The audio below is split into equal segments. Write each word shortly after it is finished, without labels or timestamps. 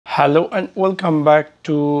Hello and welcome back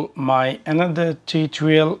to my another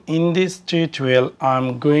tutorial. In this tutorial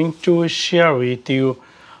I'm going to share with you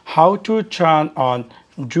how to turn on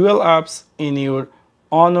dual apps in your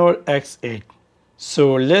Honor X8.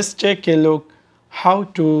 So let's take a look how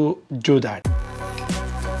to do that.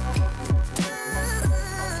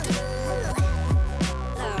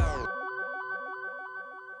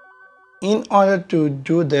 In order to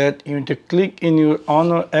do that, you need to click in your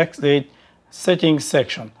Honor X8 settings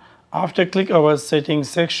section. After click our settings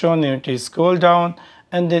section, you need to scroll down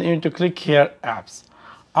and then you need to click here apps.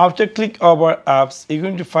 After click our apps, you're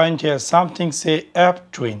going to find here something say app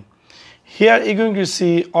twin. Here you're going to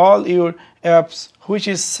see all your apps which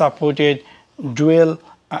is supported dual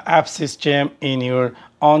app system in your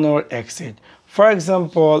Honor X8. For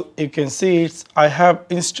example, you can see I have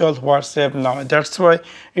installed WhatsApp now. That's why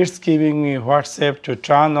it's giving me WhatsApp to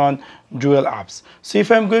turn on dual apps. So if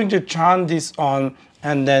I'm going to turn this on,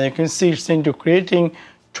 and then you can see it's into creating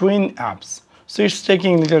twin apps. So it's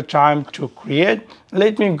taking a little time to create.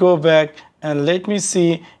 Let me go back and let me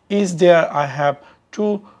see is there I have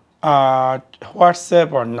two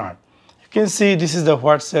WhatsApp or not. You can see this is the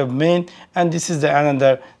WhatsApp main and this is the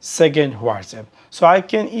another second WhatsApp. So I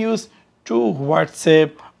can use two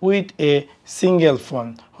WhatsApp with a single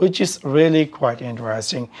phone, which is really quite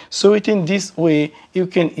interesting. So within this way you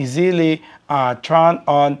can easily turn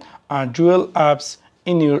on dual apps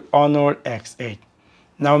in your Honor X8.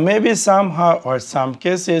 Now maybe somehow or some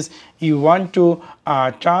cases you want to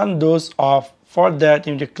turn those off. For that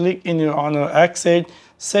you need to click in your Honor X8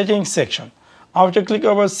 settings section. After click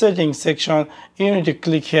over settings section, you need to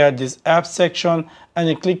click here this app section and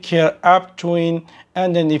you click here app twin,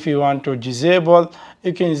 and then if you want to disable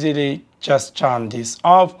you can easily just turn this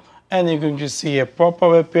off and you're going to see a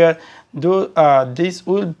pop-up appear. This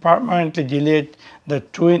will permanently delete the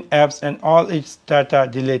twin apps and all its data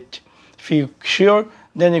delete. If you sure,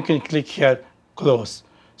 then you can click here close.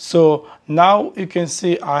 So now you can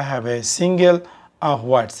see I have a single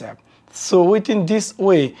WhatsApp. So within this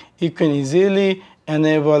way you can easily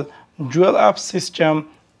enable dual app system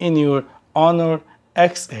in your Honor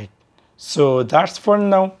X8. So that's for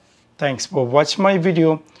now. Thanks for watching my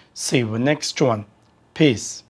video. See you next one. Peace.